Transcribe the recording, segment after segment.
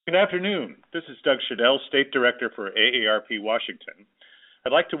Good afternoon. This is Doug Shadell, State Director for AARP Washington.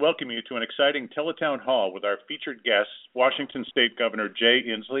 I'd like to welcome you to an exciting Teletown Hall with our featured guests, Washington State Governor Jay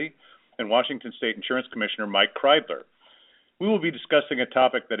Inslee and Washington State Insurance Commissioner Mike Kreidler. We will be discussing a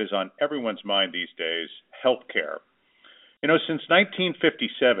topic that is on everyone's mind these days, health care. Since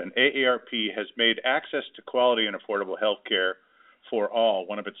 1957, AARP has made access to quality and affordable health care for all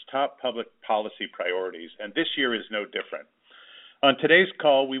one of its top public policy priorities, and this year is no different. On today's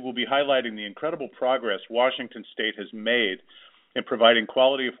call, we will be highlighting the incredible progress Washington State has made in providing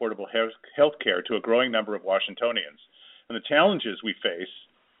quality, affordable health care to a growing number of Washingtonians, and the challenges we face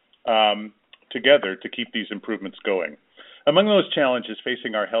together to keep these improvements going. Among those challenges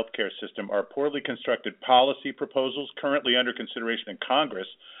facing our healthcare system are poorly constructed policy proposals currently under consideration in Congress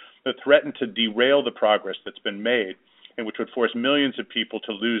that threaten to derail the progress that's been made and which would force millions of people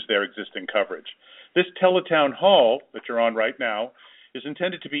to lose their existing coverage. This Teletown Hall that you're on right now is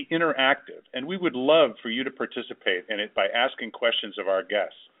intended to be interactive, and we would love for you to participate in it by asking questions of our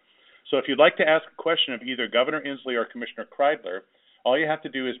guests. So if you'd like to ask a question of either Governor Inslee or Commissioner Kreidler, all you have to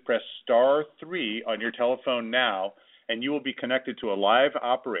do is press *3 on your telephone now, and you will be connected to a live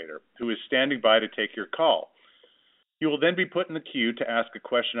operator who is standing by to take your call. You will then be put in the queue to ask a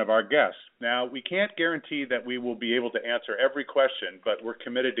question of our guests. Now, we can't guarantee that we will be able to answer every question, but we're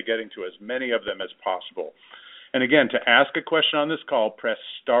committed to getting to as many of them as possible. And again, to ask a question on this call, press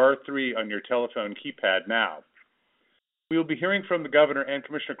 *3 on your telephone keypad now. We will be hearing from the Governor and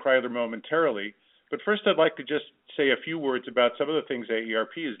Commissioner Kreidler momentarily, but first I'd like to just say a few words about some of the things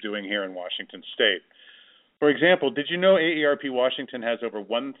AARP is doing here in Washington State. For example, did you know AARP Washington has over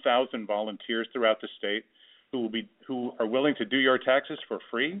 1,000 volunteers throughout the state who are willing to do your taxes for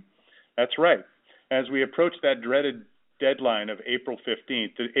free? That's right. As we approach that dreaded deadline of April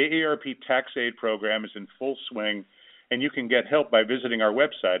 15th, the AARP Tax Aid program is in full swing, and you can get help by visiting our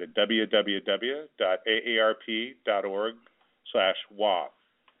website at www.aarp.org/WA.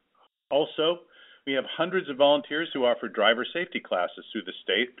 Also, we have hundreds of volunteers who offer driver safety classes through the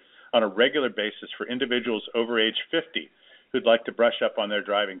state on a regular basis for individuals over age 50 who'd like to brush up on their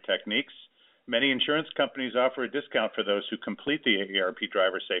driving techniques. Many insurance companies offer a discount for those who complete the AARP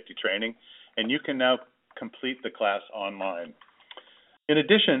driver safety training, and you can now complete the class online. In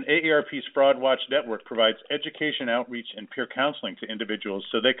addition, AARP's Fraud Watch Network provides education, outreach, and peer counseling to individuals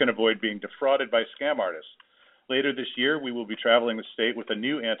so they can avoid being defrauded by scam artists. Later this year, we will be traveling the state with a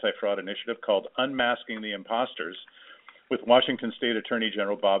new anti-fraud initiative called Unmasking the Imposters, with Washington State Attorney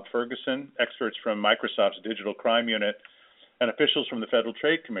General Bob Ferguson, experts from Microsoft's Digital Crime Unit, and officials from the Federal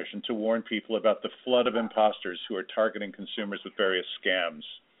Trade Commission to warn people about the flood of imposters who are targeting consumers with various scams.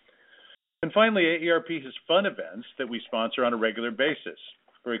 And finally, AARP has fun events that we sponsor on a regular basis.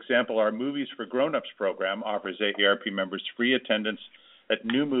 For example, our Movies for Grown-Ups program offers AARP members free attendance at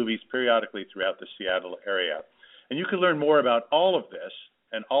new movies periodically throughout the Seattle area. And you can learn more about all of this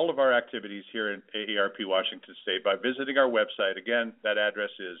and all of our activities here in AARP Washington State by visiting our website. Again, that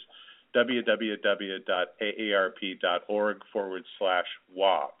address is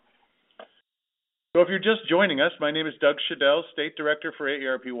www.aarp.org/WA. So if you're just joining us, my name is Doug Shadell, State Director for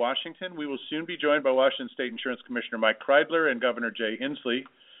AARP Washington. We will soon be joined by Washington State Insurance Commissioner Mike Kreidler and Governor Jay Inslee.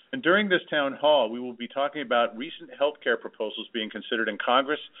 And during this town hall, we will be talking about recent health care proposals being considered in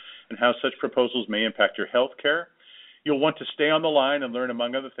Congress and how such proposals may impact your health care. You'll want to stay on the line and learn,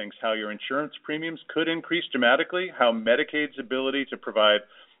 among other things, how your insurance premiums could increase dramatically, how Medicaid's ability to provide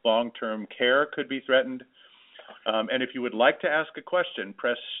long-term care could be threatened. And if you would like to ask a question,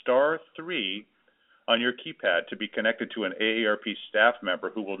 press *3 on your keypad to be connected to an AARP staff member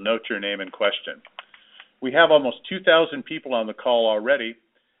who will note your name and question. We have almost 2,000 people on the call already,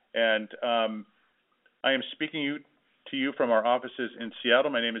 and I am speaking to you from our offices in Seattle.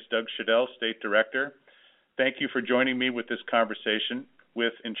 My name is Doug Shadell, State Director. Thank you for joining me with this conversation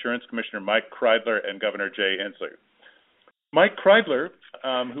with Insurance Commissioner Mike Kreidler and Governor Jay Inslee. Mike Kreidler,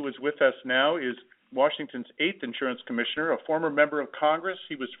 who is with us now, is Washington's 8th Insurance Commissioner, a former member of Congress.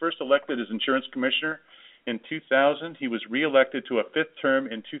 He was first elected as Insurance Commissioner in 2000. He was reelected to a 5th term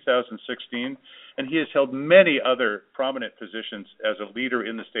in 2016, and he has held many other prominent positions as a leader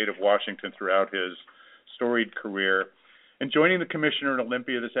in the state of Washington throughout his storied career. And joining the Commissioner in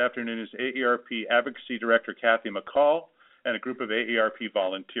Olympia this afternoon is AARP Advocacy Director Kathy McCall and a group of AARP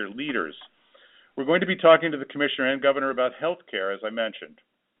volunteer leaders. We're going to be talking to the Commissioner and Governor about health care, as I mentioned.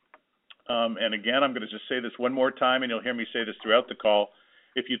 And again, I'm going to just say this one more time, and you'll hear me say this throughout the call.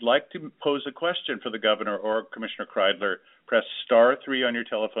 If you'd like to pose a question for the Governor or Commissioner Kreidler, press *3 on your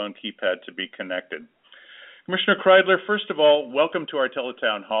telephone keypad to be connected. Commissioner Kreidler, first of all, welcome to our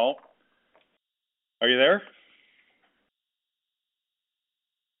Teletown Hall. Are you there?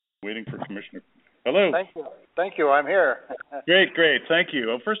 Waiting for Commissioner. Hello. Thank you. I'm here. Great. Thank you.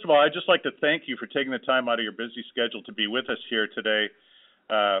 Well, first of all, I'd just like to thank you for taking the time out of your busy schedule to be with us here today.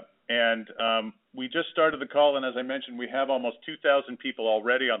 We just started the call, and as I mentioned, we have almost 2,000 people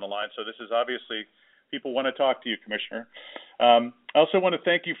already on the line, so this is obviously people want to talk to you, Commissioner. I also want to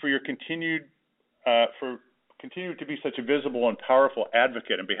thank you for your continuing to be such a visible and powerful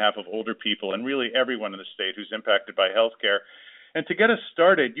advocate on behalf of older people and really everyone in the state who's impacted by health care. And to get us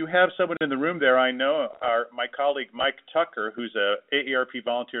started, you have someone in the room there I know, my colleague Mike Tucker, who's a AARP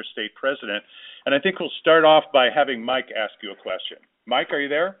Volunteer State President, and I think we'll start off by having Mike ask you a question. Mike, are you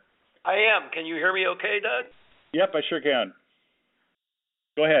there? I am. Can you hear me okay, Doug? Yep, I sure can.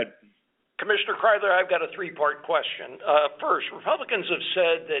 Go ahead. Commissioner Kreidler, I've got a three-part question. First, Republicans have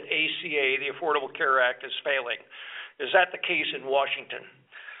said that ACA, the Affordable Care Act, is failing. Is that the case in Washington?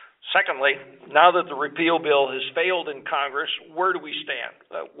 Secondly, now that the repeal bill has failed in Congress, where do we stand?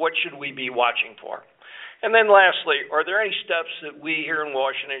 What should we be watching for? And then lastly, are there any steps that we here in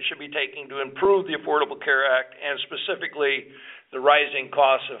Washington should be taking to improve the Affordable Care Act and specifically the rising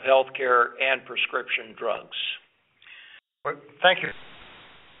costs of health care and prescription drugs? Well, thank you.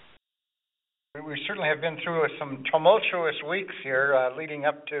 We certainly have been through some tumultuous weeks here leading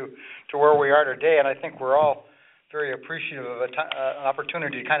up to where we are today, and I think we're all very appreciative of an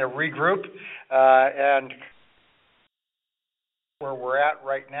opportunity to kind of regroup and where we're at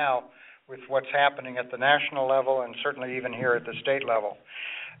right now with what's happening at the national level and certainly even here at the state level.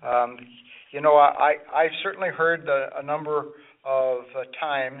 I've certainly heard a number of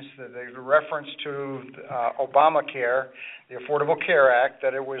times the reference to Obamacare, the Affordable Care Act,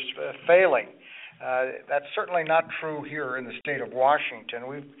 that it was failing. That's certainly not true here in the state of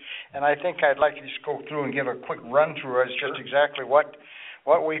Washington. And I think I'd like to just go through and give a quick run through as just exactly what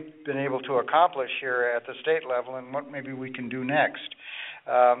we've been able to accomplish here at the state level and what maybe we can do next.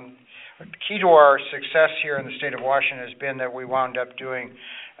 The key to our success here in the state of Washington has been that we wound up doing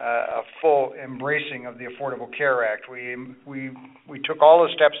a full embracing of the Affordable Care Act. We took all the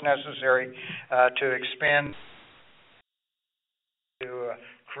steps necessary to expand, to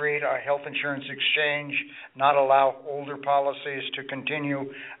create a health insurance exchange, not allow older policies to continue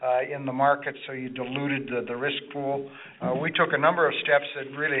in the market, so you diluted the risk pool. We took a number of steps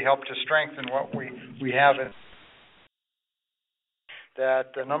that really helped to strengthen what we have.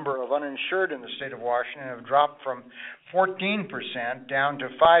 That the number of uninsured in the state of Washington have dropped from 14% down to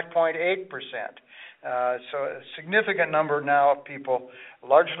 5.8%. So a significant number now of people,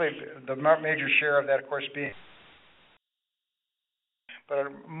 largely the major share of that, of course, being, but a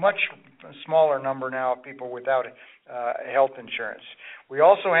much smaller number now of people without health insurance. We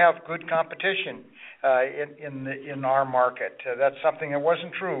also have good competition in our market. That's something that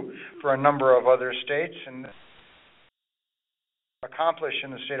wasn't true for a number of other states and accomplish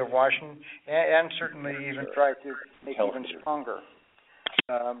in the state of Washington, and certainly even try to make it even stronger.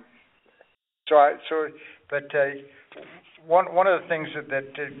 One of the things that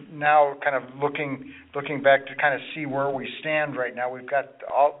now kind of looking back to kind of see where we stand right now, we've got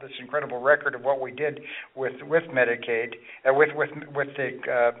all this incredible record of what we did with Medicaid, with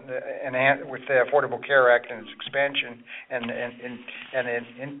the Affordable Care Act and its expansion, and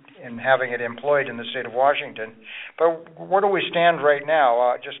in having it employed in the state of Washington. But where do we stand right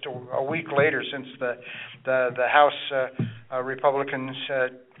now? Just a week later, since the House Republicans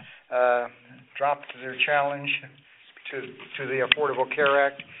dropped their challenge to the Affordable Care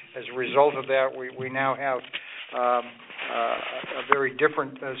Act. As a result of that, we now have a very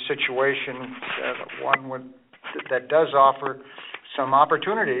different situation, one that does offer some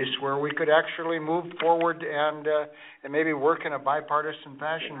opportunities where we could actually move forward and maybe work in a bipartisan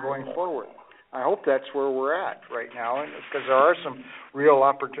fashion going forward. I hope that's where we're at right now, because there are some real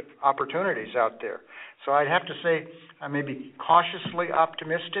opportunities out there. So I'd have to say I'm maybe cautiously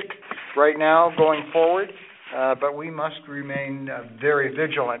optimistic right now going forward. But we must remain very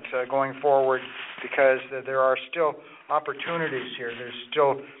vigilant going forward, because there are still opportunities here. There's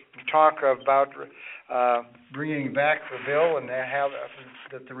still talk about bringing back the bill, and they have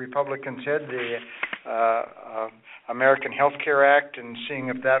that the Republicans had the American Health Care Act, and seeing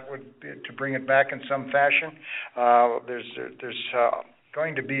if that would be, to bring it back in some fashion. There's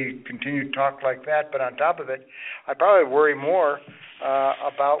going to be continued talk like that, but on top of it, I probably worry more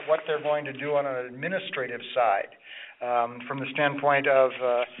about what they're going to do on an administrative side, from the standpoint of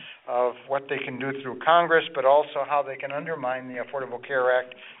what they can do through Congress, but also how they can undermine the Affordable Care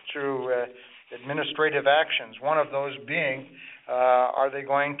Act through administrative actions. One of those being, are they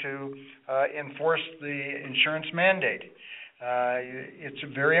going to enforce the insurance mandate? It's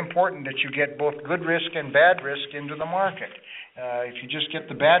very important that you get both good risk and bad risk into the market. If you just get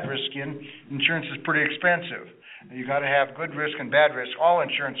the bad risk in, insurance is pretty expensive. You got to have good risk and bad risk. All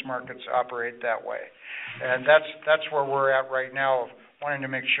insurance markets operate that way, and that's where we're at right now, of wanting to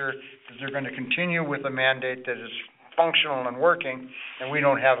make sure that they're going to continue with a mandate that is functional and working, and we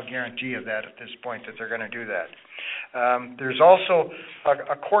don't have a guarantee of that at this point that they're going to do that. There's also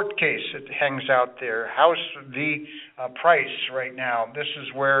a court case that hangs out there, House v. Price right now. This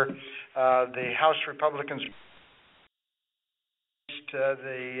is where the House Republicans,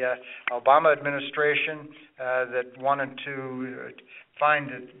 the Obama administration, that wanted to find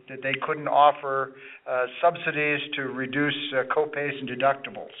that they couldn't offer subsidies to reduce co-pays and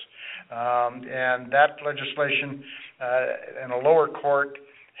deductibles. And that legislation in a lower court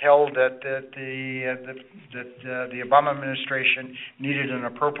held that the Obama administration needed an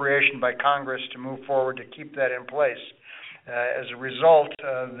appropriation by Congress to move forward to keep that in place. As a result,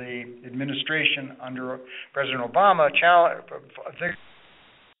 the administration under President Obama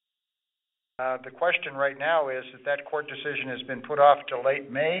the question right now is that court decision has been put off to late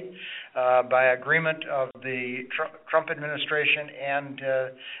May by agreement of the Trump administration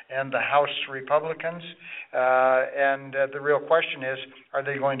and the House Republicans. And the real question is, are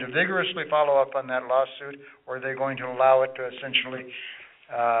they going to vigorously follow up on that lawsuit, or are they going to allow it to essentially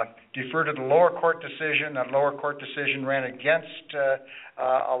defer to the lower court decision? That lower court decision ran against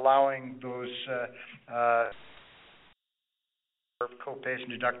allowing those co-pays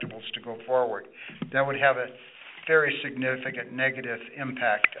and deductibles to go forward. That would have a very significant negative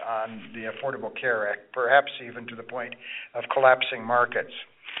impact on the Affordable Care Act, perhaps even to the point of collapsing markets.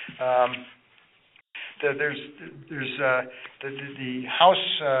 There's the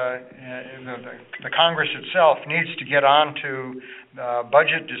House, the Congress itself needs to get on to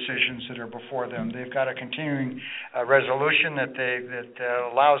budget decisions that are before them. They've got a continuing resolution that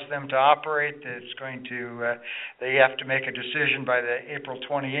allows them to operate. It's going to they have to make a decision by the April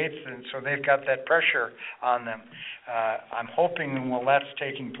 28th, and so they've got that pressure on them. I'm hoping while that's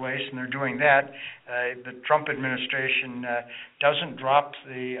taking place and they're doing that, the Trump administration doesn't drop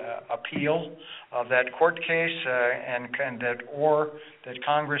the appeal of that court case, and that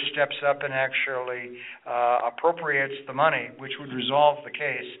Congress steps up and actually appropriates the money, which would resolve the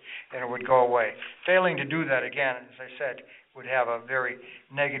case, and it would go away. Failing to do that, again, as I said, would have a very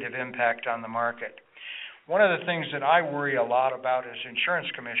negative impact on the market. One of the things that I worry a lot about as insurance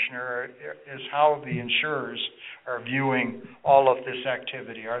commissioner is how the insurers are viewing all of this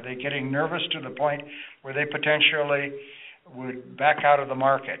activity. Are they getting nervous to the point where they potentially would back out of the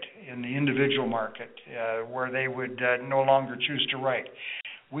market, in the individual market, where they would no longer choose to write?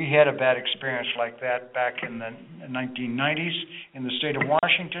 We had a bad experience like that back in the 1990s in the state of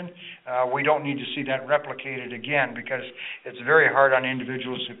Washington. We don't need to see that replicated again, because it's very hard on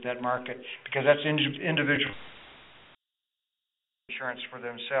individuals at that market, because that's individual insurance for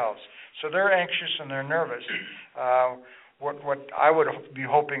themselves. So they're anxious and they're nervous. What I would be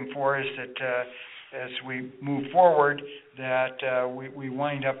hoping for is that as we move forward, that we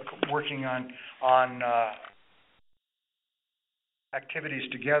wind up working on activities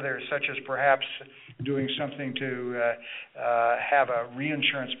together, such as perhaps doing something to have a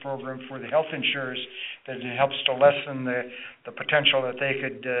reinsurance program for the health insurers that helps to lessen the potential that they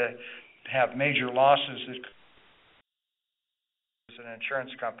could have major losses as an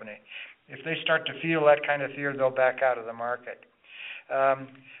insurance company. If they start to feel that kind of fear, they'll back out of the market.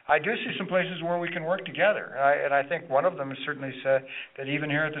 I do see some places where we can work together, and I think one of them is certainly that even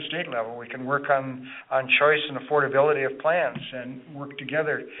here at the state level, we can work on choice and affordability of plans and work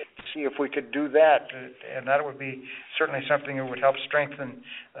together to see if we could do that, and that would be certainly something that would help strengthen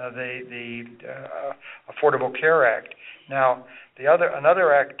the Affordable Care Act. Now,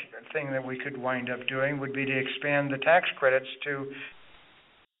 another thing that we could wind up doing would be to expand the tax credits to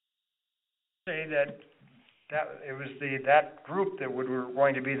say that it was that group that were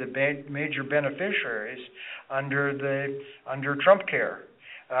going to be the major beneficiaries under Trump Care,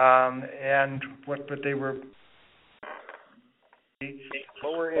 but they were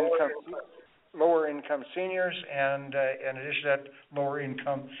lower income seniors, and in addition to that, lower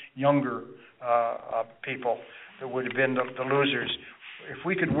income younger people that would have been the losers. If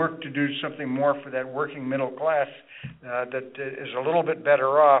we could work to do something more for that working middle class that is a little bit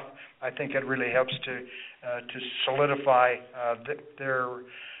better off, I think it really helps to solidify their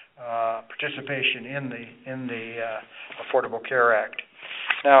participation in the Affordable Care Act.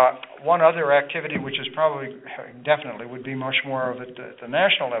 Now, one other activity, which is definitely would be much more of at the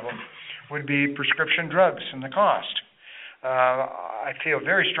national level, would be prescription drugs and the cost. I feel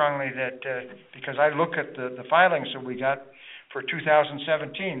very strongly that because I look at the filings that we got for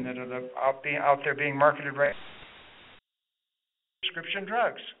 2017 that are out there being marketed right prescription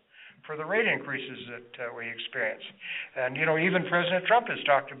drugs for the rate increases that we experience. And, even President Trump has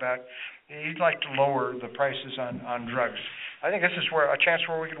talked about he'd like to lower the prices on drugs. I think this is a chance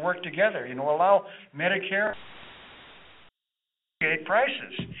where we could work together, allow Medicare to negotiate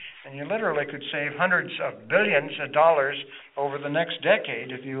prices. And you literally could save hundreds of billions of dollars over the next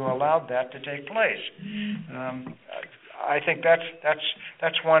decade if you allowed that to take place. I think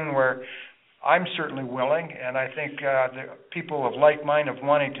that's one where I'm certainly willing, and I think the people of like mind of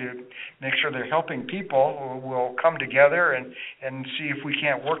wanting to make sure they're helping people will come together and see if we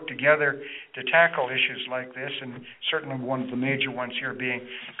can't work together to tackle issues like this, and certainly one of the major ones here being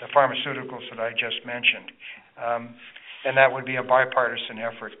the pharmaceuticals that I just mentioned. And that would be a bipartisan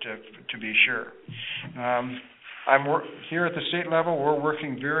effort to be sure. Here at the state level, we're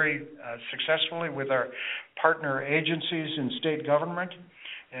working very successfully with our partner agencies in state government.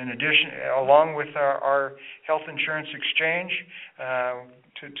 In addition, along with our health insurance exchange,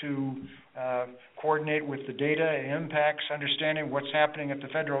 to coordinate with the data impacts, understanding what's happening at the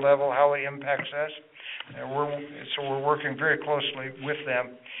federal level, how it impacts us. So we're working very closely with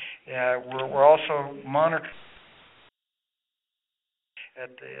them. We're also monitoring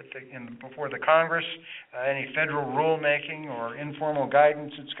before the Congress, any federal rulemaking or informal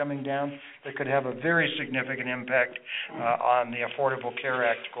guidance that's coming down that could have a very significant impact on the Affordable Care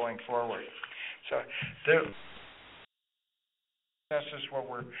Act going forward. So this is what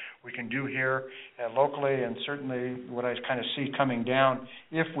we can do here locally, and certainly what I kind of see coming down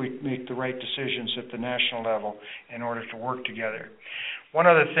if we make the right decisions at the national level in order to work together. One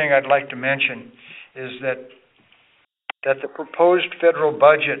other thing I'd like to mention is that the proposed federal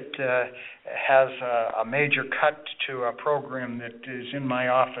budget has a major cut to a program that is in my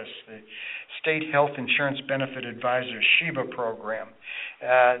office, the State Health Insurance Benefit Advisor SHIBA program.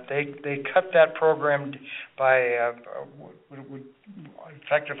 They cut that program by would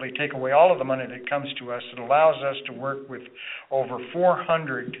effectively take away all of the money that comes to us. It allows us to work with over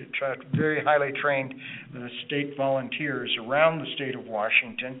 400 very highly trained state volunteers around the state of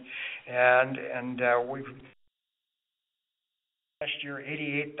Washington, and we've last year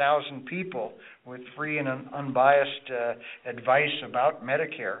 88,000 people with free and unbiased advice about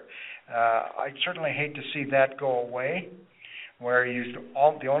Medicare. I'd certainly hate to see that go away, where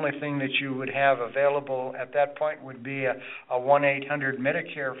the only thing that you would have available at that point would be a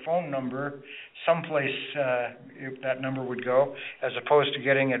 1-800-Medicare phone number, someplace if that number would go, as opposed to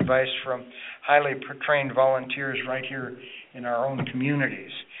getting advice from highly trained volunteers right here in our own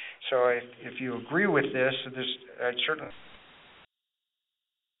communities. So if you agree with this, certainly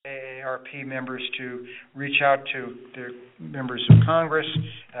AARP members to reach out to their members of Congress,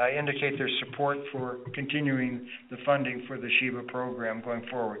 indicate their support for continuing the funding for the SHIBA program going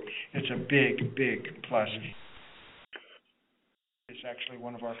forward. It's a big, big plus. It's actually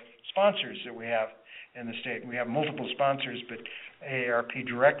one of our sponsors that we have in the state. We have multiple sponsors, but AARP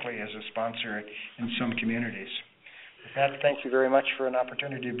directly is a sponsor in some communities. With that, thank you very much for an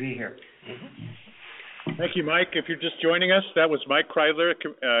opportunity to be here. Mm-hmm. Thank you, Mike. If you're just joining us, that was Mike Kreidler,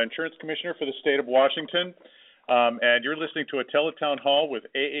 Insurance Commissioner for the state of Washington. And you're listening to a Teletown Hall with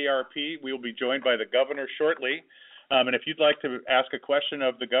AARP. We will be joined by the governor shortly. And if you'd like to ask a question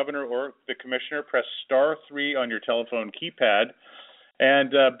of the governor or the commissioner, press *3 on your telephone keypad.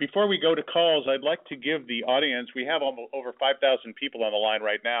 And before we go to calls, I'd like to give the audience, we have over 5,000 people on the line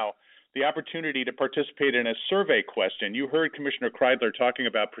right now, the opportunity to participate in a survey question. You heard Commissioner Kreidler talking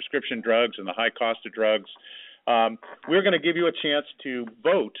about prescription drugs and the high cost of drugs. We're going to give you a chance to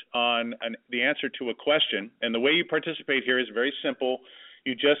vote on the answer to a question. And the way you participate here is very simple.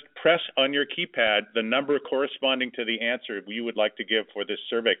 You just press on your keypad the number corresponding to the answer you would like to give for this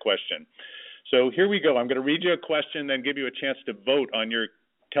survey question. So here we go. I'm going to read you a question, then give you a chance to vote on your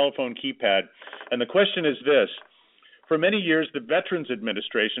telephone keypad. And the question is this. For many years, the Veterans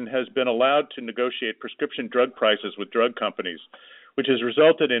Administration has been allowed to negotiate prescription drug prices with drug companies, which has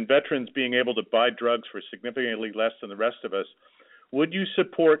resulted in veterans being able to buy drugs for significantly less than the rest of us. Would you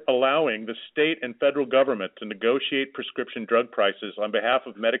support allowing the state and federal government to negotiate prescription drug prices on behalf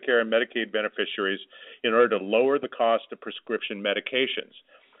of Medicare and Medicaid beneficiaries in order to lower the cost of prescription medications?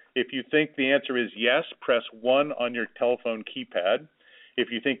 If you think the answer is yes, press 1 on your telephone keypad. If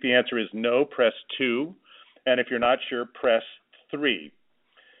you think the answer is no, press 2. And if you're not sure, press 3.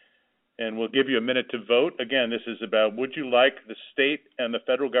 And we'll give you a minute to vote. Again, this is about would you like the state and the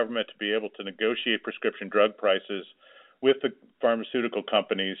federal government to be able to negotiate prescription drug prices with the pharmaceutical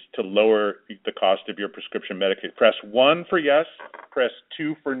companies to lower the cost of your prescription medication? Press 1 for yes, press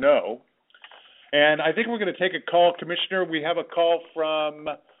 2 for no. And I think we're going to take a call, Commissioner. We have a call from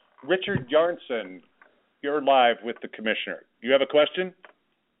Richard Yarnson. you're live with the Commissioner. You have a question?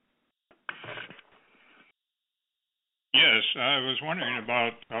 Yes, I was wondering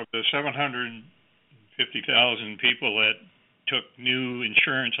about the 750,000 people that took new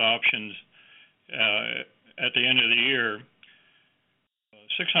insurance options at the end of the year.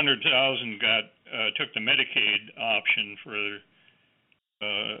 600,000 took the Medicaid option for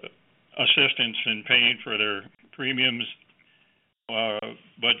assistance in paying for their premiums.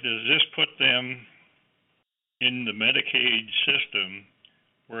 But does this put them in the Medicaid system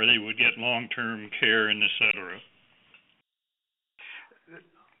where they would get long-term care and et cetera?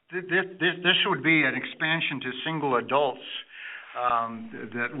 This would be an expansion to single adults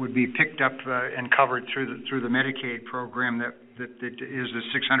that would be picked up and covered through the Medicaid program that is the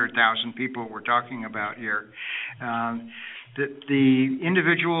 600,000 people we're talking about here. The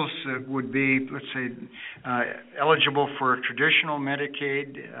individuals that would be, let's say, eligible for traditional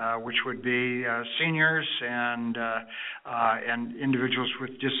Medicaid, which would be seniors and individuals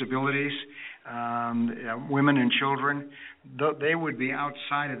with disabilities, women and children, they would be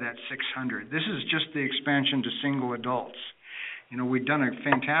outside of that 600. This is just the expansion to single adults. You know, we've done a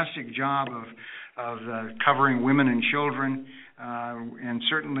fantastic job of covering women and children, and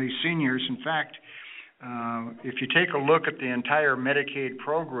certainly seniors. In fact, if you take a look at the entire Medicaid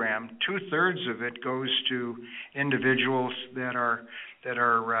program, 2/3 of it goes to individuals that are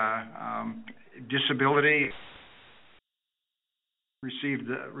disability, receive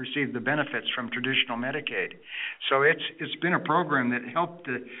the benefits from traditional Medicaid. So it's been a program that helped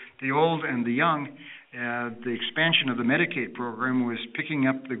the old and the young. The expansion of the Medicaid program was picking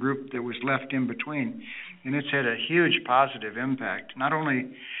up the group that was left in between, and it's had a huge positive impact. Not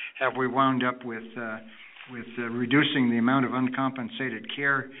only have we wound up with reducing the amount of uncompensated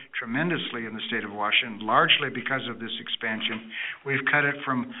care tremendously in the state of Washington, largely because of this expansion. We've cut it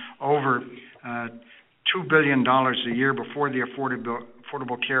from over $2 billion a year before the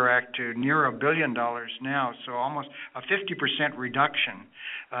Affordable Care Act to near $1 billion now, so almost a 50% reduction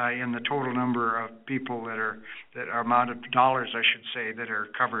in the total number of people that are amount of dollars, I should say, that are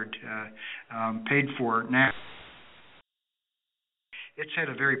covered, paid for now. It's had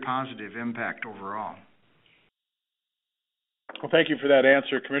a very positive impact overall. Well, thank you for that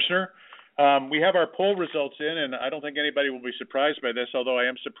answer, Commissioner. We have our poll results in, and I don't think anybody will be surprised by this, although I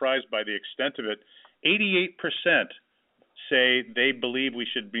am surprised by the extent of it. 88% say they believe we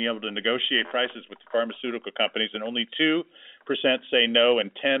should be able to negotiate prices with the pharmaceutical companies, and only 2% say no,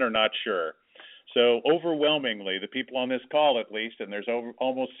 and 10 are not sure. So overwhelmingly, the people on this call, at least, and there's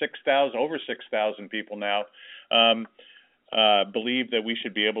over 6,000 people now, believe that we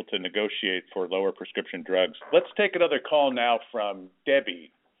should be able to negotiate for lower prescription drugs. Let's take another call now from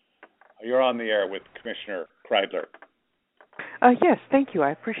Debbie. You're on the air with Commissioner Kreidler. Yes, thank you. I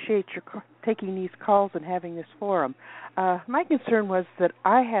appreciate your taking these calls and having this forum. My concern was that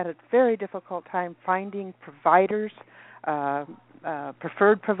I had a very difficult time finding providers,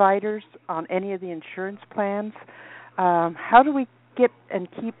 preferred providers on any of the insurance plans. How do we get and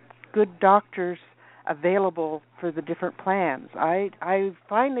keep good doctors available for the different plans? I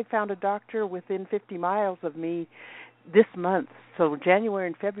finally found a doctor within 50 miles of me this month. So January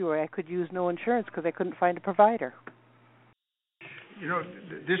and February I could use no insurance because I couldn't find a provider. You know,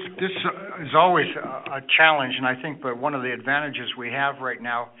 this is always a challenge, and I think but one of the advantages we have right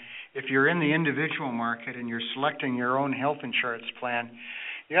now, if you're in the individual market and you're selecting your own health insurance plan,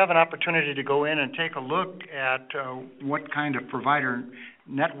 you have an opportunity to go in and take a look at what kind of provider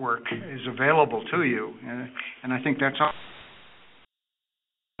network is available to you, and I think that's all.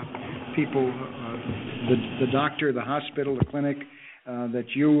 People, the doctor, the hospital, the clinic that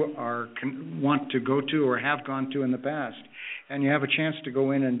you want to go to or have gone to in the past, and you have a chance to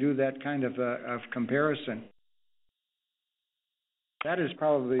go in and do that kind of comparison. That is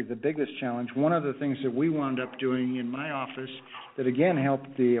probably the biggest challenge. One of the things that we wound up doing in my office that again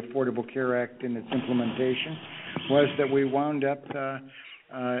helped the Affordable Care Act in its implementation was that we wound up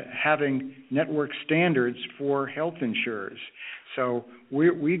having network standards for health insurers. So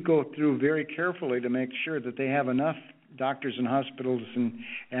we go through very carefully to make sure that they have enough doctors and hospitals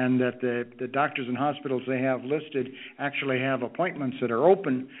and that the doctors and hospitals they have listed actually have appointments that are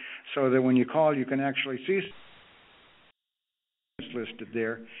open so that when you call you can actually see it's listed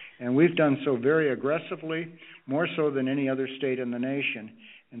there. And we've done so very aggressively, more so than any other state in the nation.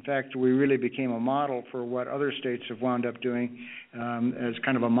 In fact, we really became a model for what other states have wound up doing as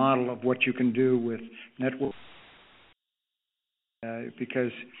kind of a model of what you can do with network.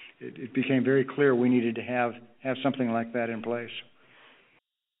 Because it became very clear we needed to have something like that in place.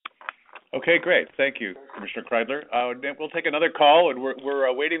 Okay, great. Thank you, Commissioner Kreidler. We'll take another call, and we're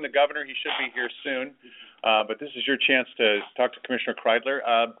awaiting the governor. He should be here soon, but this is your chance to talk to Commissioner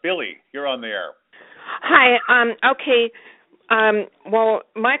Kreidler. Billy, you're on the air. Hi. Okay. Well,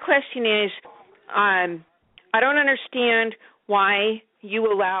 my question is, I don't understand why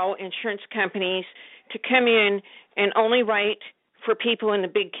you allow insurance companies to come in and only write for people in the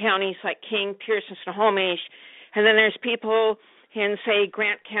big counties like King, Pierce, and Snohomish, and then there's people in, say,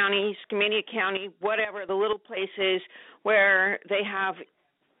 Grant County, Skamania County, whatever, the little places where they have,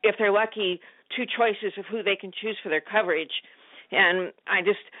 if they're lucky, two choices of who they can choose for their coverage. And I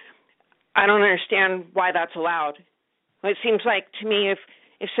don't understand why that's allowed. It seems like to me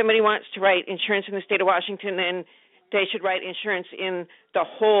if somebody wants to write insurance in the state of Washington, then they should write insurance in the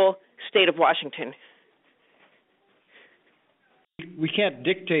whole state of Washington. We can't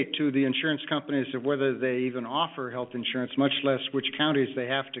dictate to the insurance companies of whether they even offer health insurance, much less which counties they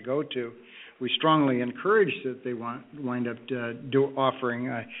have to go to. We strongly encourage that they wind up offering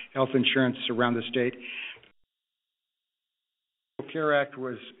health insurance around the state. The CARE Act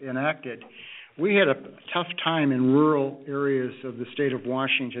was enacted. We had a tough time in rural areas of the state of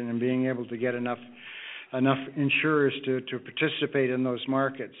Washington in being able to get enough insurers to participate in those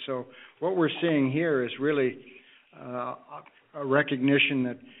markets. So what we're seeing here is really a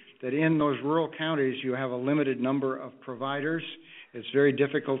recognition that in those rural counties you have a limited number of providers. It's very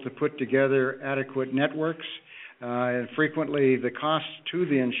difficult to put together adequate networks, and frequently the costs to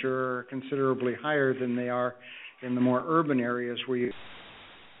the insurer are considerably higher than they are in the more urban areas where you have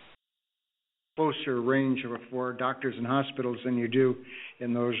a closer range for doctors and hospitals than you do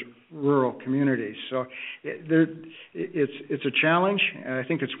in those rural communities. So it's a challenge. I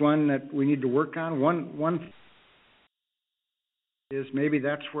think it's one that we need to work on. One is maybe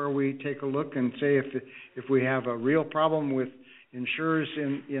that's where we take a look and say if we have a real problem with insurers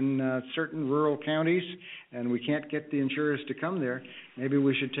in certain rural counties and we can't get the insurers to come there, maybe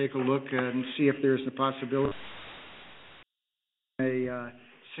we should take a look and see if there's the possibility of a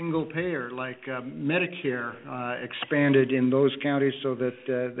single payer like Medicare expanded in those counties so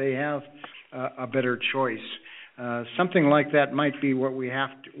that they have a better choice. Something like that might be where we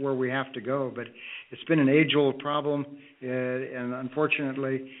have to go, but it's been an age-old problem, and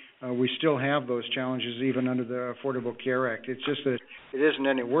unfortunately, we still have those challenges even under the Affordable Care Act. It's just that it isn't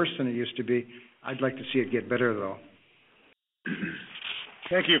any worse than it used to be. I'd like to see it get better, though.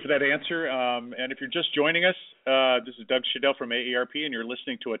 Thank you for that answer. And if you're just joining us, this is Doug Shadell from AARP, and you're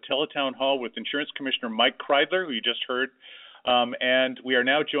listening to a Teletown Hall with Insurance Commissioner Mike Kreidler, who you just heard. And we are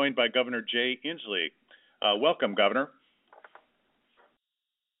now joined by Governor Jay Inslee. Welcome, Governor.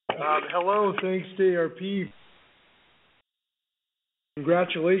 Hello, thanks to AARP.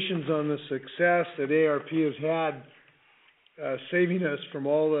 Congratulations on the success that AARP has had saving us from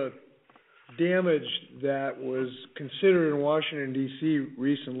all the damage that was considered in Washington, D.C.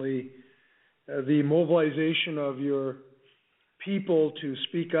 recently. The mobilization of your people to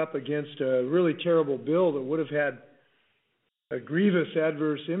speak up against a really terrible bill that would have had a grievous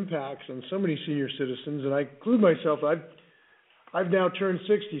adverse impacts on so many senior citizens, and I include myself. I've now turned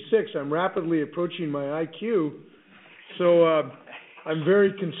 66. I'm rapidly approaching my IQ, so I'm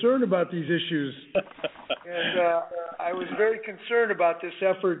very concerned about these issues. And I was very concerned about this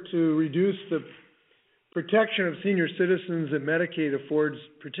effort to reduce the protection of senior citizens that Medicaid affords.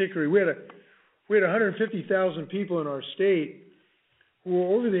 Particularly, we had 150,000 people in our state who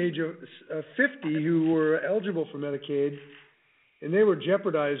were over the age of 50 who were eligible for Medicaid, and they were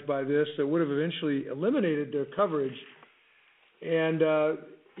jeopardized by this. That would have eventually eliminated their coverage. And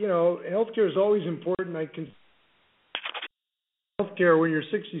healthcare is always important. I can healthcare when you're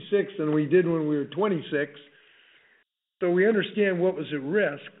 66 than we did when we were 26. So we understand what was at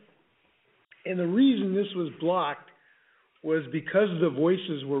risk. And the reason this was blocked was because the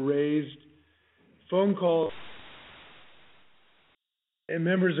voices were raised, phone calls, and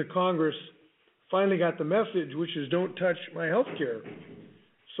members of Congress finally got the message, which is don't touch my health care.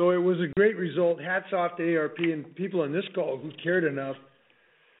 So it was a great result. Hats off to AARP and people on this call who cared enough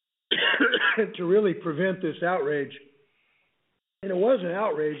to really prevent this outrage. And it was an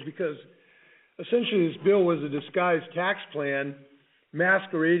outrage because essentially this bill was a disguised tax plan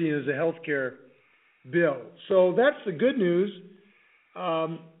masquerading as a health care bill. So that's the good news.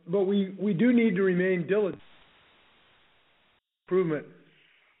 But we do need to remain diligent. Improvement.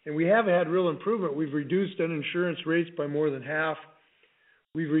 And we have had real improvement. We've reduced uninsurance rates by more than half.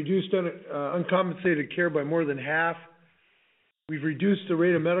 We've reduced uncompensated care by more than half. We've reduced the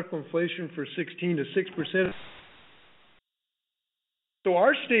rate of medical inflation from 16 to 6%. So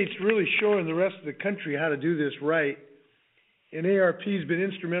our state's really showing the rest of the country how to do this right. and AARP's been an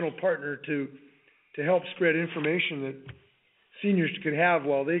instrumental partner to help spread information that seniors could have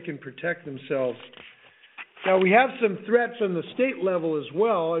while they can protect themselves. Now, we have some threats on the state level as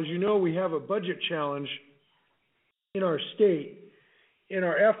well. As you know, we have a budget challenge in our state in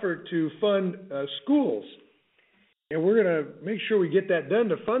our effort to fund schools. And we're going to make sure we get that done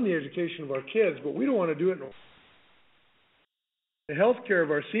to fund the education of our kids, but we don't want to do it in the health care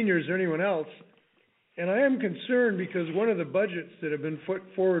of our seniors or anyone else. And I am concerned because one of the budgets that have been put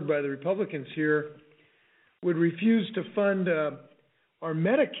forward by the Republicans here would refuse to fund our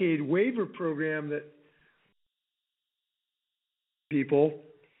Medicaid waiver program that people,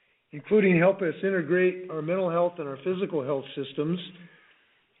 including help us integrate our mental health and our physical health systems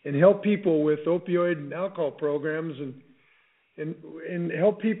and help people with opioid and alcohol programs and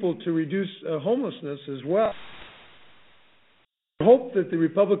help people to reduce homelessness as well. I hope that the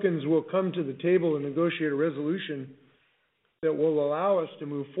Republicans will come to the table and negotiate a resolution that will allow us to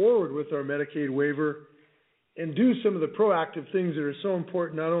move forward with our Medicaid waiver and do some of the proactive things that are so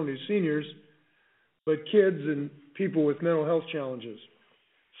important not only to seniors, but kids and people with mental health challenges.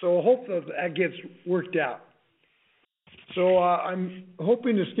 So I hope that gets worked out. So I'm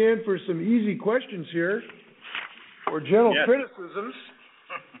hoping to stand for some easy questions here or gentle criticisms.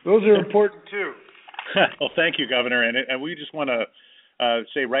 Those are important too. Well, thank you, Governor. And we just want to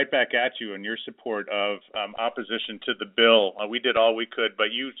say right back at you in your support of opposition to the bill. We did all we could,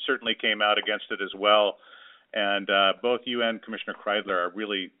 but you certainly came out against it as well. And both you and Commissioner Kreidler are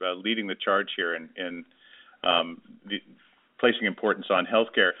really leading the charge here in placing importance on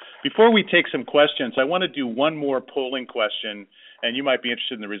healthcare. Before we take some questions, I want to do one more polling question, and you might be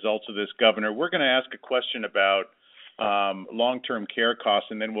interested in the results of this, Governor. We're going to ask a question about long-term care costs,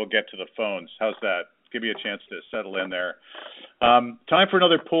 and then we'll get to the phones. How's that? Give you a chance to settle in there. Time for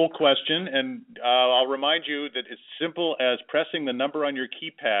another poll question, and I'll remind you that it's simple as pressing the number on your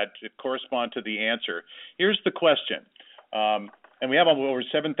keypad to correspond to the answer. Here's the question. And we have over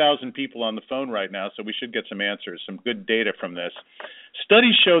 7,000 people on the phone right now, so we should get some answers, some good data from this.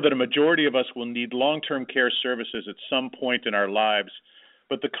 Studies show that a majority of us will need long-term care services at some point in our lives,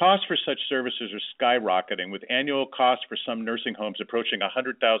 but the cost for such services are skyrocketing, with annual costs for some nursing homes approaching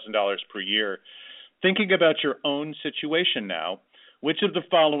 $100,000 per year. Thinking about your own situation now, which of the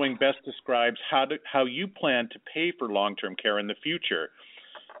following best describes how you plan to pay for long-term care in the future?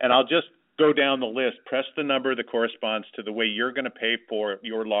 And I'll just go down the list. Press the number that corresponds to the way you're going to pay for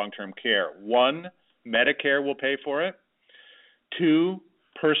your long-term care. 1, Medicare will pay for it. 2,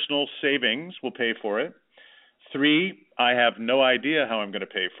 personal savings will pay for it. 3, I have no idea how I'm going to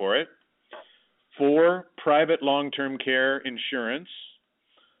pay for it. 4, private long-term care insurance.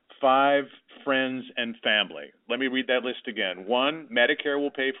 5, friends and family. Let me read that list again. 1, Medicare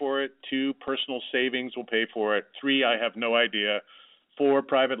will pay for it. 2, personal savings will pay for it. 3, I have no idea. 4,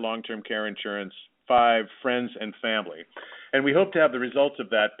 private long-term care insurance. 5, friends and family. And we hope to have the results of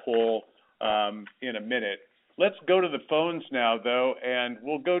that poll in a minute. Let's go to the phones now, though, and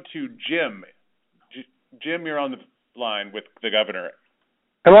we'll go to Jim. Jim, you're on the line with the governor.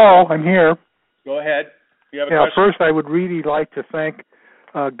 Hello, I'm here. Go ahead. You have a question? First, I would really like to thank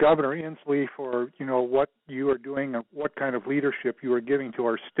Governor Inslee for what you are doing and what kind of leadership you are giving to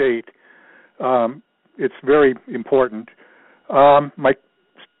our state. It's very important. My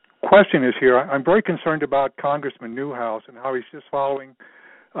question is here. I'm very concerned about Congressman Newhouse and how he's just following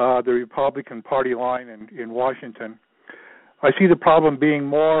the Republican Party line in Washington. I see the problem being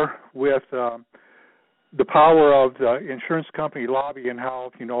more with the power of the insurance company lobby and how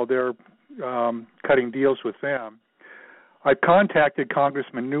they're cutting deals with them. I've contacted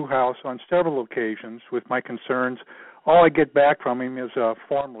Congressman Newhouse on several occasions with my concerns. All I get back from him is a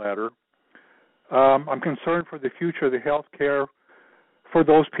form letter. I'm concerned for the future of the health care for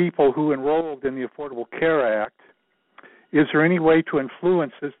those people who enrolled in the Affordable Care Act. Is there any way to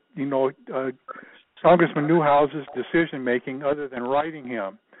influence this, Congressman Newhouse's decision-making other than writing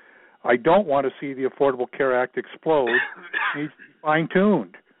him? I don't want to see the Affordable Care Act explode. It needs to be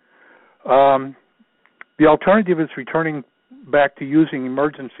fine-tuned. The alternative is returning back to using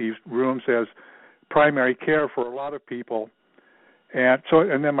emergency rooms as primary care for a lot of people.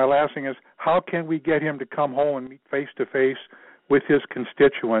 And then my last thing is, how can we get him to come home and meet face-to-face with his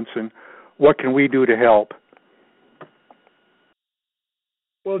constituents, and what can we do to help?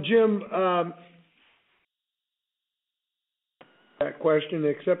 Well, Jim, that question,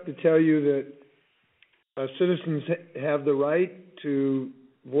 except to tell you that citizens have the right to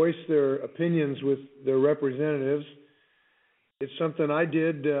voice their opinions with their representatives. It's something I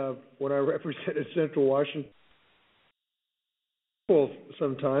did when I represented Central Washington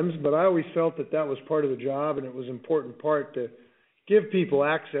sometimes, but I always felt that was part of the job, and it was an important part to give people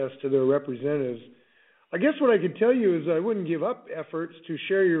access to their representatives. I guess what I could tell you is I wouldn't give up efforts to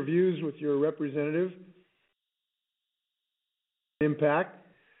share your views with your representative. Impact.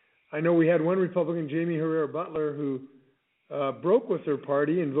 I know we had one Republican, Jamie Herrera Butler, who broke with her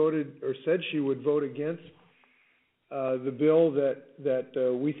party and voted, or said she would vote against the bill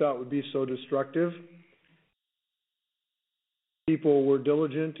that we thought would be so destructive. People were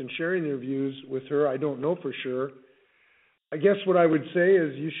diligent in sharing their views with her. I don't know for sure. I guess what I would say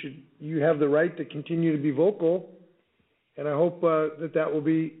is you have the right to continue to be vocal, and I hope that will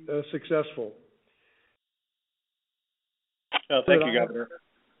be successful. Thank you, Governor.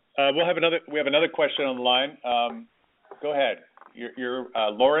 We have another question on the line. Go ahead. You're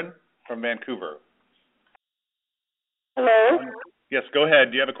Lauren from Vancouver. Hello? Yes, go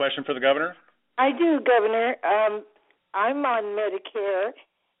ahead. Do you have a question for the Governor? I do, Governor. I'm on Medicare,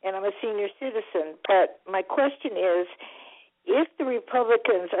 and I'm a senior citizen, but my question is, if the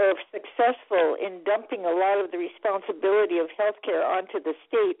Republicans are successful in dumping a lot of the responsibility of health care onto the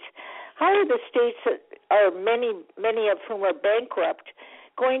states, how are the states, that are many of whom are bankrupt,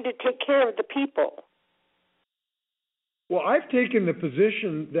 going to take care of the people? Well, I've taken the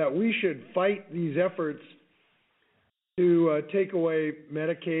position that we should fight these efforts to take away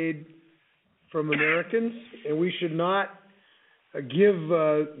Medicaid from Americans, and we should not give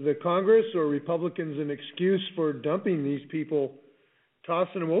the Congress or Republicans an excuse for dumping these people,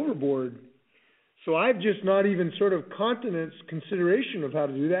 tossing them overboard. So I've just not even sort of countenanced consideration of how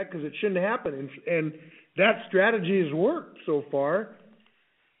to do that, because it shouldn't happen. And that strategy has worked so far,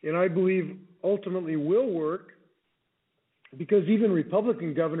 and I believe ultimately will work, because even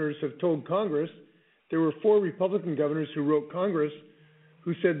Republican governors have told Congress. There were 4 Republican governors who wrote Congress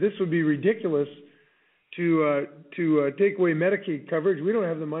who said this would be ridiculous to take away Medicaid coverage. We don't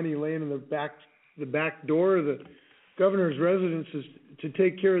have the money laying in the back door of the governor's residences to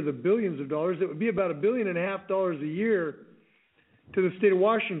take care of the billions of dollars. It would be about $1.5 billion a year to the state of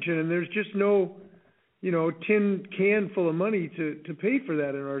Washington, and there's just no, tin can full of money to pay for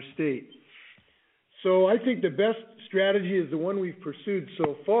that in our state. So I think the best strategy is the one we've pursued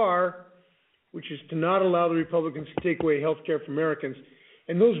so far, which is to not allow the Republicans to take away health care from Americans.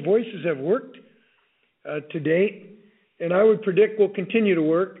 And those voices have worked to date, and I would predict will continue to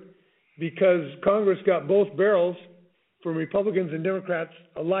work, because Congress got both barrels from Republicans and Democrats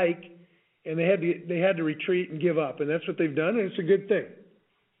alike, and they had to retreat and give up, and that's what they've done, and it's a good thing.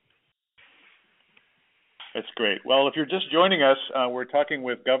 That's great. Well, if you're just joining us, we're talking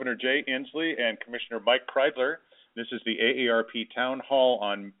with Governor Jay Inslee and Commissioner Mike Kreidler. This is the AARP Town Hall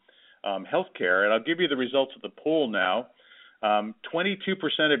on health care, and I'll give you the results of the poll now. 22%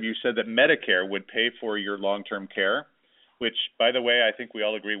 of you said that Medicare would pay for your long-term care, which, by the way, I think we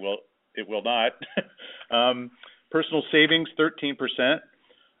all agree it will not. Personal savings, 13%.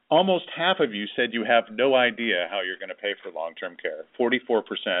 Almost half of you said you have no idea how you're going to pay for long-term care,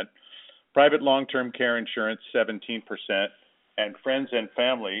 44%. Private long-term care insurance, 17%. And friends and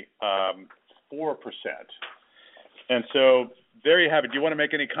family, 4%. And so there you have it. Do you want to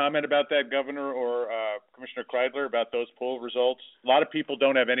make any comment about that, Governor or Commissioner Kreidler, about those poll results? A lot of people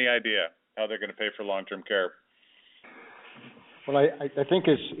don't have any idea how they're going to pay for long-term care. Well, I think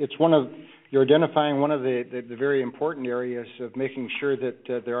it's you're identifying one of the very important areas of making sure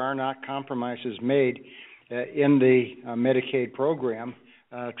that there are not compromises made in the Medicaid program,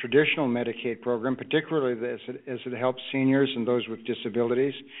 traditional Medicaid program, particularly as it helps seniors and those with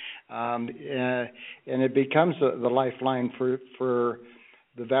disabilities. And it becomes the lifeline for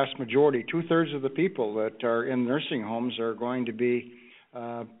the vast majority. 2/3 of the people that are in nursing homes are going to be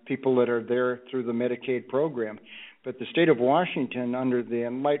people that are there through the Medicaid program. But the state of Washington, under the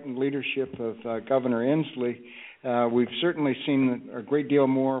enlightened leadership of Governor Inslee, we've certainly seen a great deal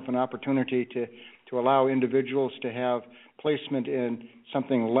more of an opportunity to allow individuals to have placement in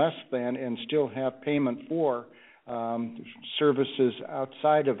something less than and still have payment for services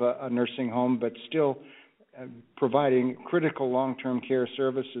outside of a nursing home, but still providing critical long-term care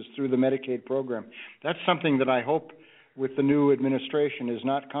services through the Medicaid program. That's something that I hope with the new administration is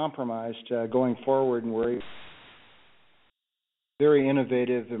not compromised going forward, and we're very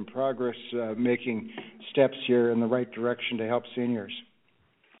innovative and progress-making steps here in the right direction to help seniors.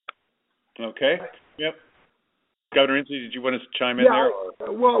 Okay. Yep. Governor Inslee, did you want to chime in there?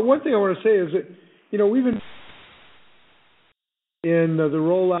 Well, one thing I want to say is that, we've been in the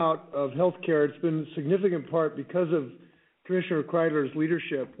rollout of health care. It's been a significant part because of Commissioner Kreidler's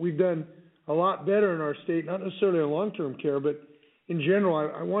leadership. We've done a lot better in our state, not necessarily in long-term care, but in general.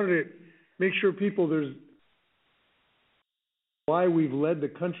 I wanted to make sure there's why we've led the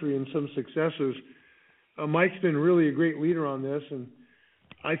country in some successes. Mike's been really a great leader on this, and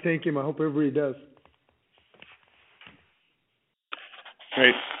I thank him. I hope everybody does.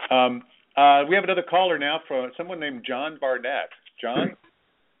 Great. We have another caller now from someone named John Barnett. John?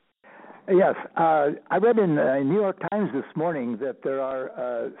 Yes. I read in New York Times this morning that there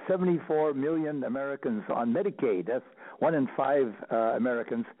are 74 million Americans on Medicaid. That's 1 in 5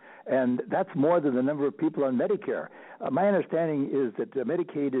 Americans, and that's more than the number of people on Medicare. My understanding is that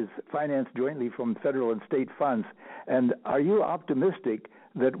Medicaid is financed jointly from federal and state funds. And are you optimistic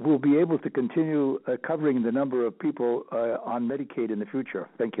that we'll be able to continue covering the number of people on Medicaid in the future?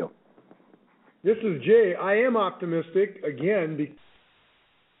 Thank you. This is Jay. I am optimistic, again, because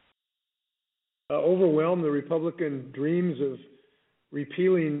overwhelm the Republican dreams of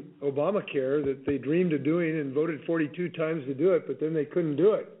repealing Obamacare that they dreamed of doing and voted 42 times to do it, but then they couldn't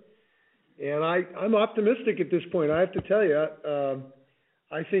do it. And I'm optimistic at this point. I have to tell you,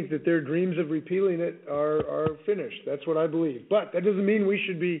 I think that their dreams of repealing it are finished. That's what I believe. But that doesn't mean we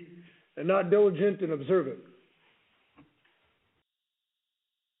should be not diligent and observant.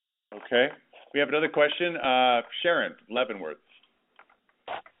 Okay. We have another question. Sharon Leavenworth.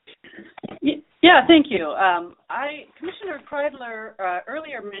 Yeah, thank you. Commissioner Kreidler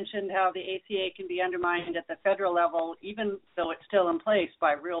earlier mentioned how the ACA can be undermined at the federal level, even though it's still in place,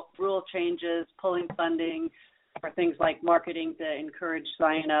 by rule changes, pulling funding for things like marketing to encourage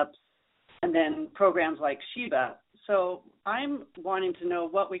sign-ups, and then programs like SHIBA. So I'm wanting to know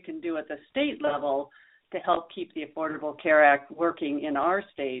what we can do at the state level to help keep the Affordable Care Act working in our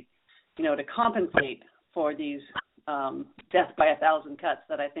state, to compensate for these death by 1,000 cuts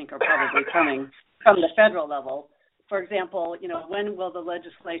that I think are probably coming from the federal level. For example, when will the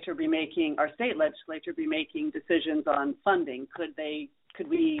our state legislature be making decisions on funding? Could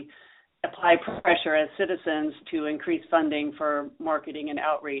we apply pressure as citizens to increase funding for marketing and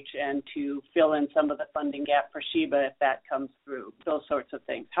outreach and to fill in some of the funding gap for SHIBA if that comes through? Those sorts of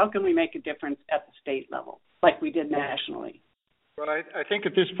things. How can we make a difference at the state level like we did nationally? Well, I think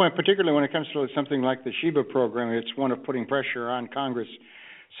at this point, particularly when it comes to something like the SHIBA program, it's one of putting pressure on Congress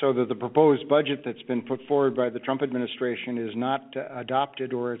so that the proposed budget that's been put forward by the Trump administration is not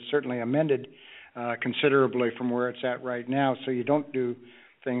adopted, or it's certainly amended considerably from where it's at right now, so you don't do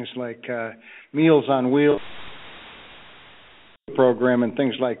things like Meals on Wheels program and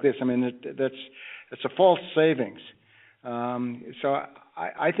things like this. I mean, it's a false savings. So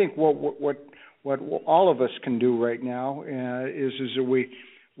I think what all of us can do right now is that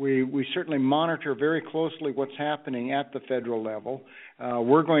we certainly monitor very closely what's happening at the federal level.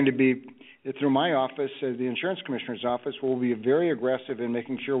 We're going to be, through my office, the Insurance Commissioner's office, we'll be very aggressive in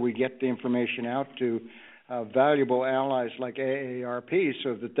making sure we get the information out to valuable allies like AARP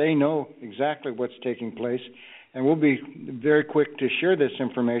so that they know exactly what's taking place. And we'll be very quick to share this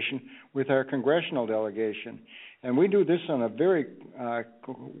information with our congressional delegation. And we do this on a very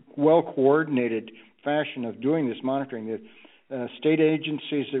well-coordinated fashion of doing this monitoring. The state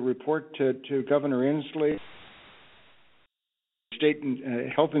agencies that report to Governor Inslee, State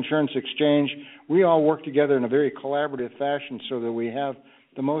Health Insurance Exchange, we all work together in a very collaborative fashion so that we have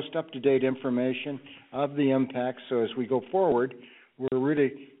the most up-to-date information of the impacts. So as we go forward, we're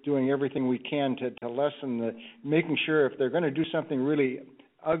really doing everything we can to lessen making sure if they're going to do something really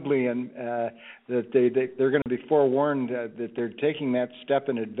ugly and that they're going to be forewarned that they're taking that step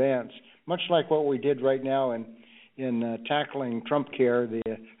in advance, much like what we did right now in tackling Trump Care, the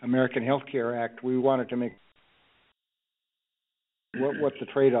American Health Care Act. We wanted to make what the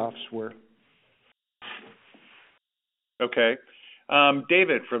trade-offs were. Okay.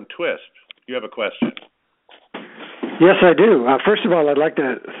 David from Twist, you have a question. Yes, I do. First of all, I'd like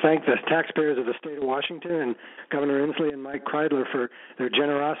to thank the taxpayers of the state of Washington and Governor Inslee and Mike Kreidler for their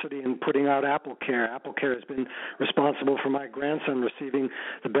generosity in putting out AppleCare. AppleCare has been responsible for my grandson receiving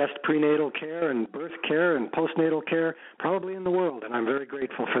the best prenatal care and birth care and postnatal care probably in the world, and I'm very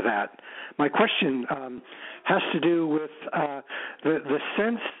grateful for that. My question has to do with the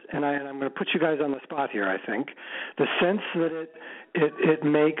sense, and I'm going to put you guys on the spot here, I think, the sense that it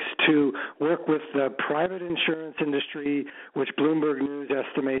makes to work with the private insurance industry, which Bloomberg News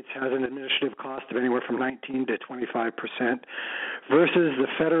estimates has an administrative cost of anywhere from 19 to 25%, versus the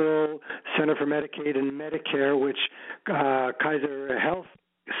Federal Center for Medicaid and Medicare, which Kaiser Health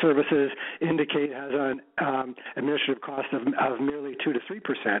Services indicate has an administrative cost of merely 2 to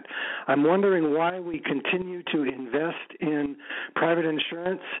 3%. I'm wondering why we continue to invest in private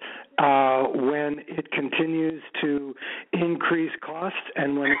insurance when it continues to increase costs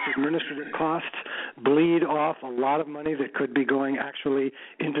and when its administrative costs bleed off a lot of money that could be going actually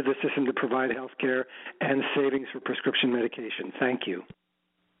into the system to provide health care and savings for prescription medication. Thank you.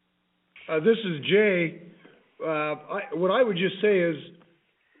 This is Jay. What I would just say is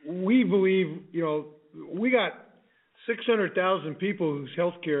we believe, we got 600,000 people whose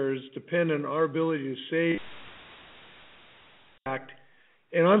health care is dependent on our ability to save.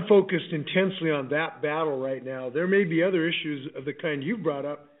 And I'm focused intensely on that battle right now. There may be other issues of the kind you brought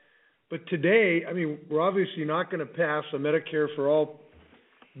up, but today, we're obviously not going to pass a Medicare for All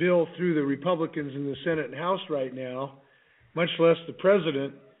bill through the Republicans in the Senate and House right now, much less the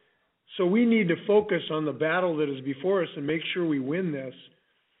president. So we need to focus on the battle that is before us and make sure we win this.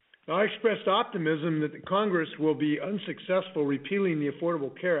 Now, I expressed optimism that the Congress will be unsuccessful repealing the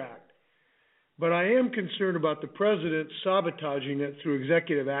Affordable Care Act. But I am concerned about the president sabotaging it through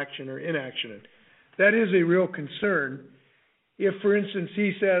executive action or inaction. That is a real concern. If, for instance,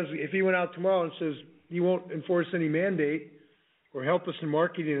 if he went out tomorrow and says he won't enforce any mandate or help us in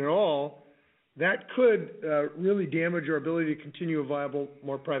marketing at all, that could really damage our ability to continue a viable,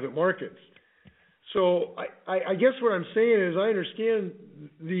 more private markets. So I guess what I'm saying is I understand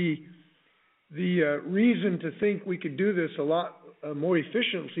the reason to think we could do this a lot more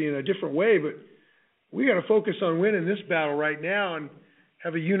efficiently in a different way, but we got to focus on winning this battle right now and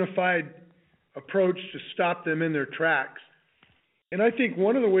have a unified approach to stop them in their tracks. And I think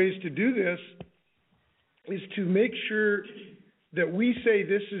one of the ways to do this is to make sure that we say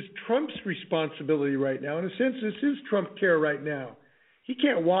this is Trump's responsibility right now. In a sense, this is Trump care right now. He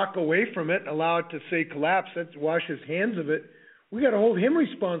can't walk away from it and allow it to say collapse. That's wash his hands of it. We got to hold him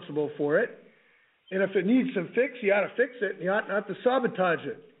responsible for it. And if it needs some fix, he ought to fix it. And he ought not to sabotage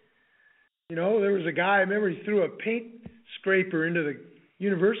it. There was a guy, I remember he threw a paint scraper into the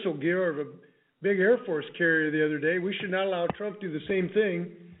universal gear of a big Air Force carrier the other day. We should not allow Trump to do the same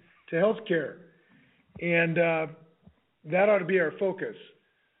thing to health care. And that ought to be our focus.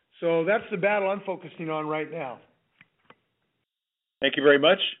 So that's the battle I'm focusing on right now. Thank you very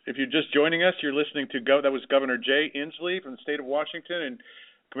much. If you're just joining us, you're listening to that was Governor Jay Inslee from the state of Washington and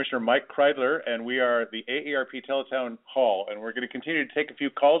Commissioner Mike Kreidler, and we are at the AARP Teletown Hall, and we're going to continue to take a few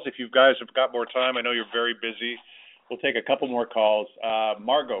calls. If you guys have got more time, I know you're very busy. We'll take a couple more calls.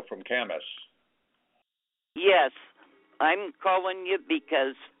 Margot from Camas. Yes, I'm calling you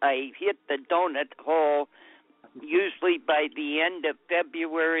because I hit the donut hole usually by the end of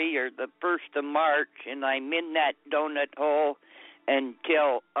February or the 1st of March, and I'm in that donut hole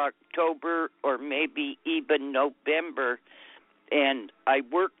until October or maybe even November. And I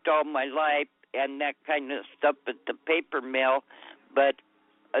worked all my life and that kind of stuff at the paper mill, but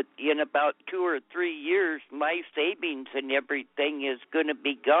in about 2 or 3 years, my savings and everything is going to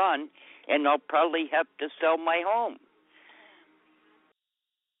be gone, and I'll probably have to sell my home.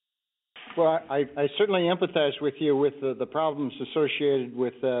 Well, I certainly empathize with you with the problems associated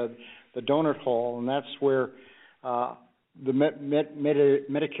with the donut hole, and that's where the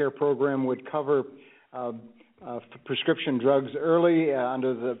Medicare program would cover prescription drugs early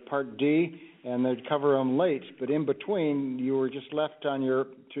under the Part D, and they'd cover them late. But in between, you were just left on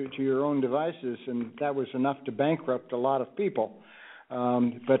to your own devices, and that was enough to bankrupt a lot of people.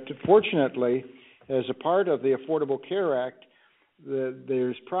 But fortunately, as a part of the Affordable Care Act,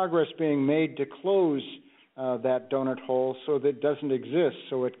 there's progress being made to close that donut hole so that it doesn't exist.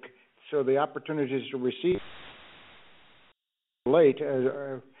 So the opportunities to receive late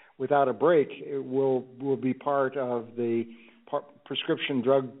without a break will be part of the prescription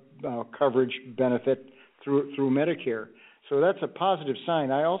drug coverage benefit through Medicare. So that's a positive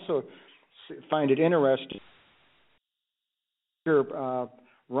sign. I also find it interesting.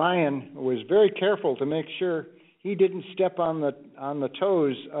 Ryan was very careful to make sure he didn't step on the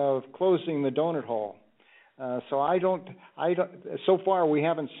toes of closing the donut hole. So far we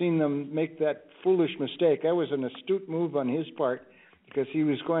haven't seen them make that foolish mistake. That was an astute move on his part, because he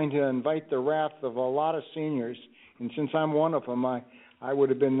was going to invite the wrath of a lot of seniors. And since I'm one of them, I would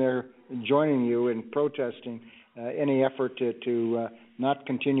have been there joining you in protesting any effort to not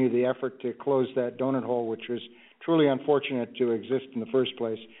continue the effort to close that donut hole, which was truly unfortunate to exist in the first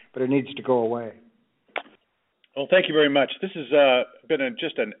place, but it needs to go away. Well, thank you very much. This has been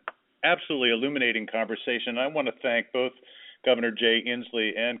just an absolutely illuminating conversation. I want to thank both Governor Jay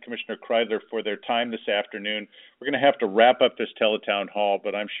Inslee and Commissioner Kreidler for their time this afternoon. We're going to have to wrap up this Teletown Hall,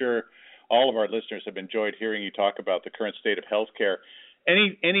 but I'm sure all of our listeners have enjoyed hearing you talk about the current state of health care.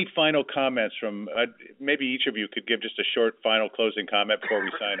 Any final comments from maybe each of you could give just a short final closing comment before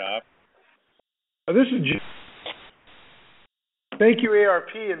we sign off? This is Jim. Thank you,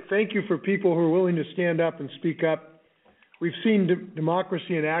 AARP, and thank you for people who are willing to stand up and speak up. We've seen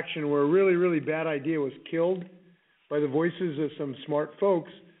democracy in action where a really, really bad idea was killed by the voices of some smart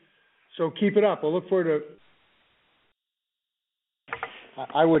folks. So keep it up. I'll look forward to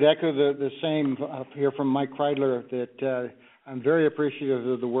I would echo the same up here from Mike Kreidler, that I'm very appreciative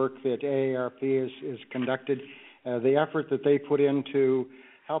of the work that AARP is conducted, the effort that they put into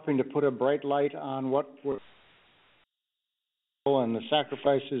helping to put a bright light on what and the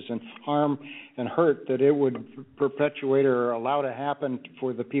sacrifices and harm and hurt that it would perpetuate or allow to happen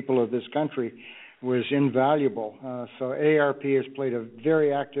for the people of this country was invaluable. So AARP has played a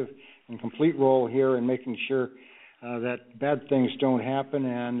very active and complete role here in making sure that bad things don't happen.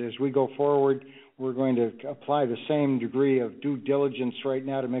 And as we go forward, we're going to apply the same degree of due diligence right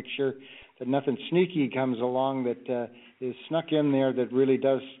now to make sure that nothing sneaky comes along that is snuck in there that really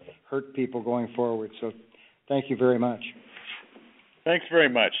does hurt people going forward. So thank you very much. Thanks very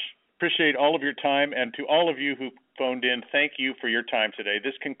much. Appreciate all of your time, and to all of you who phoned in, thank you for your time today.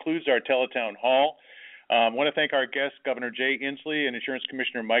 This concludes our Teletown Hall. I want to thank our guests, Governor Jay Inslee and Insurance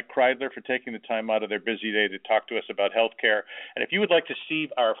Commissioner Mike Kreidler, for taking the time out of their busy day to talk to us about health care. And if you would like to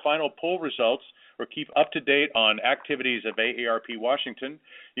see our final poll results or keep up to date on activities of AARP Washington,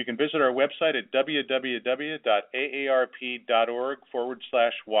 you can visit our website at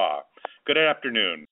www.aarp.org/WA. Good afternoon.